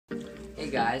Hey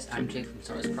guys, I'm Jake from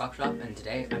Star Wars Prop Shop, and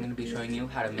today I'm going to be showing you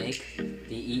how to make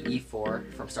the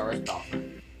EE-4 from Star Wars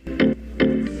Battlefront.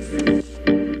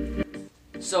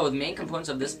 So the main components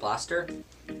of this blaster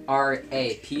are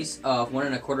a piece of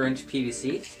 1 1/4 inch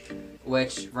PVC,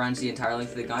 which runs the entire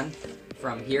length of the gun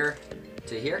from here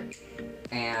to here,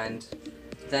 and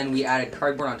then we added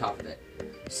cardboard on top of it.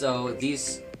 So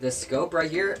this scope right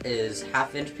here is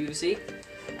 1/2 inch PVC,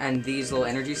 and these little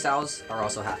energy cells are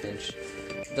also 1/2 inch.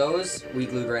 Those we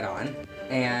glued right on,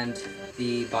 and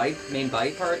the main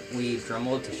body part we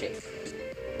Dremelled to shape.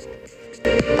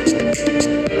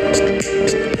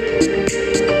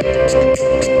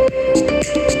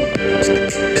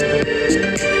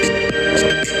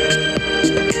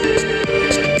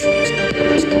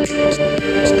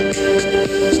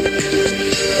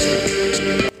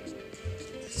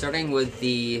 Starting with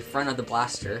the front of the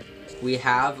blaster, we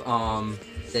have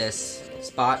this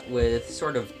spot with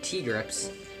sort of T-grips,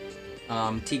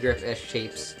 T-grip-ish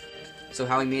shapes. So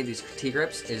how we made these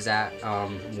T-grips is that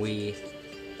we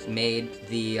made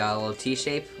the little T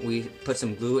shape, we put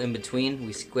some glue in between,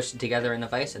 we squished it together in the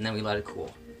vise, and then we let it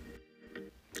cool.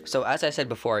 So as I said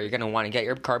before, you're going to want to get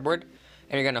your cardboard,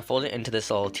 and you're going to fold it into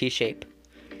this little T shape,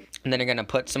 and then you're going to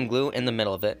put some glue in the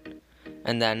middle of it,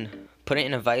 and then put it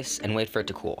in a vise and wait for it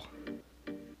to cool.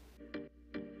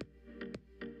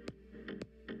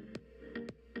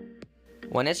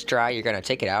 When it's dry, you're going to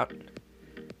take it out,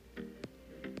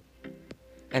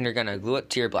 and you're going to glue it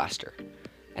to your blaster.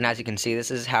 And as you can see,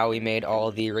 this is how we made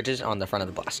all the ridges on the front of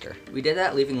the blaster. We did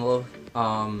that leaving a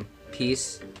little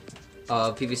piece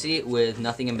of PVC with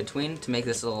nothing in between to make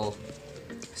this little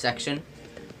section.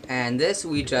 And this,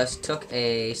 we just took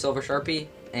a silver Sharpie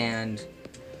and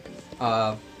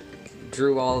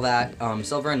drew all that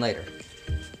silver in later.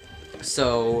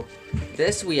 So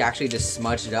this, we actually just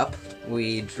smudged it up.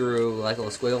 We drew like a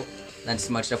little squiggle, then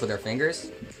smudged it up with our fingers.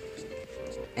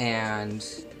 And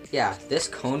yeah, this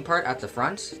cone part at the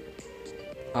front,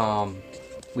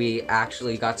 we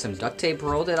actually got some duct tape,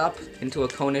 rolled it up into a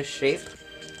cone-ish shape,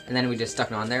 and then we just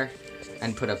stuck it on there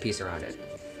and put a piece around it.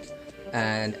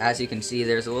 And as you can see,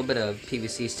 there's a little bit of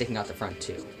PVC sticking out the front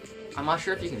too. I'm not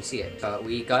sure if you can see it, but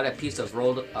we got a piece of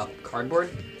rolled up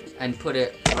cardboard and put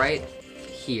it right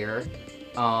here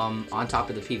on top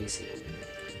of the PVC.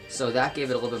 So that gave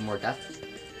it a little bit more depth,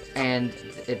 and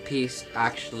the piece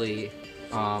actually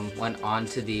went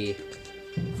onto the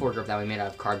foregrip that we made out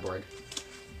of cardboard.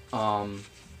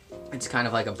 It's kind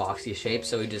of like a boxy shape,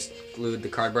 so we just glued the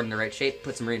cardboard in the right shape,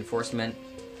 put some reinforcement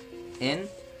in,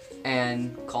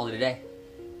 and called it a day.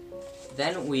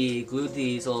 Then we glued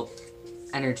these little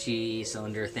energy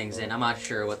cylinder things in. I'm not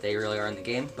sure what they really are in the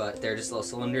game, but they're just little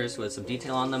cylinders with some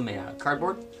detail on them made out of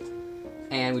cardboard.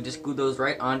 And we just glued those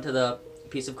right onto the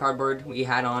piece of cardboard we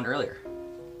had on earlier.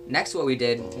 Next, what we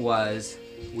did was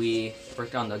we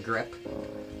worked on the grip.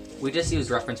 We just used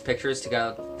reference pictures to get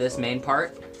out this main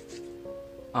part.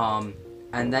 And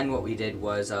then what we did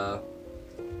was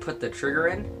put the trigger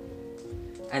in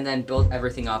and then built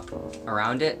everything up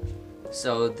around it.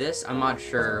 So this, I'm not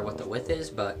sure what the width is,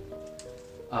 but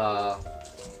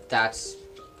that's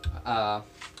I'd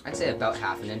say about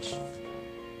 1/2 inch.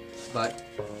 But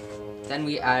then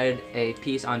we added a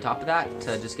piece on top of that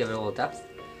to just give it a little depth.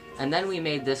 And then we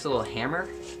made this little hammer.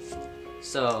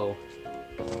 So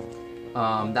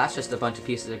that's just a bunch of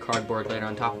pieces of cardboard laid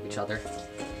on top of each other,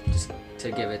 just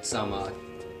to give it some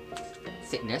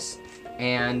thickness.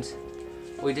 And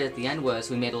what we did at the end was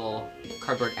we made a little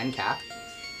cardboard end cap,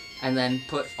 and then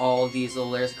put all these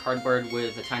little layers of cardboard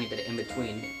with a tiny bit in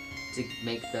between to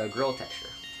make the grill texture.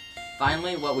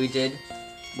 Finally, what we did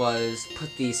was put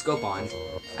the scope on,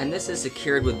 and this is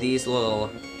secured with these little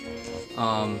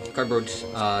cardboard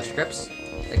strips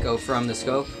that go from the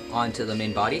scope onto the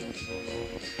main body.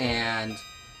 And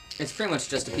it's pretty much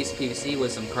just a piece of PVC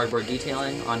with some cardboard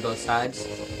detailing on both sides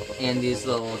and these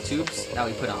little tubes that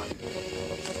we put on.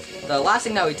 The last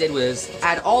thing that we did was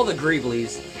add all the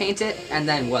greeblies, paint it, and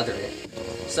then weather it.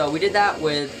 So we did that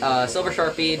with silver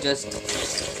Sharpie,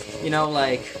 just, you know,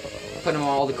 like, put them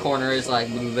all the corners, like,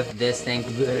 move this thing,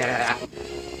 blah.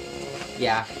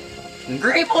 Yeah,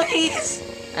 greeblies!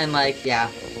 And like, yeah,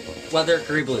 weather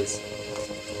greeblies.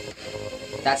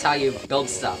 That's how you build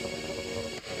stuff.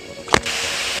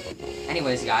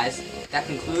 Anyways, guys, that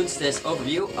concludes this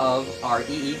overview of our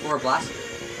EE-4 blaster.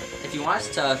 If you want us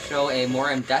to show a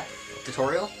more in-depth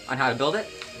tutorial on how to build it,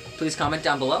 please comment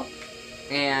down below.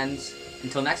 And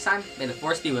until next time, may the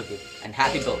Force be with you, and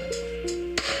happy building!